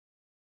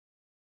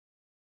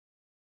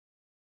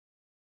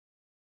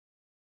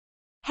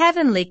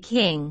Heavenly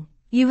King,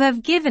 you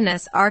have given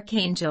us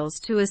archangels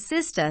to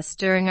assist us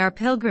during our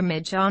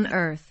pilgrimage on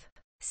earth.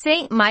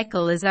 Saint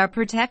Michael is our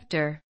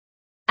protector.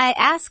 I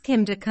ask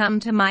him to come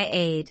to my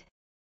aid,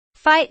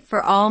 fight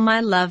for all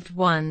my loved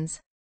ones,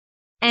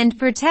 and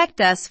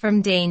protect us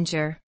from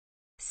danger.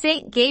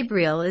 Saint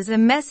Gabriel is a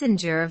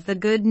messenger of the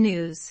good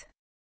news.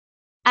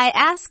 I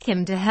ask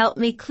him to help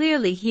me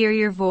clearly hear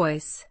your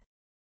voice,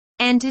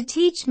 and to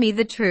teach me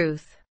the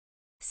truth.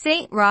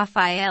 Saint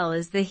Raphael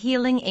is the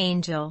healing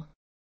angel.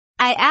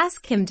 I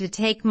ask him to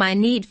take my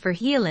need for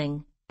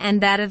healing,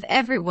 and that of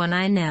everyone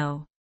I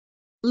know.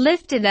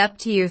 Lift it up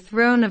to your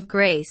throne of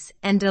grace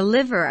and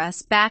deliver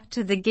us back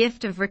to the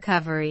gift of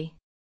recovery.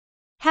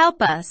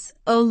 Help us,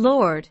 O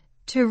Lord,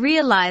 to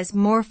realize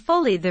more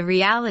fully the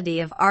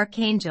reality of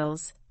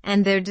archangels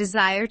and their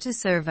desire to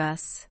serve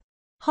us.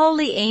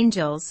 Holy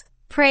angels,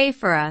 pray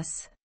for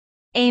us.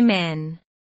 Amen.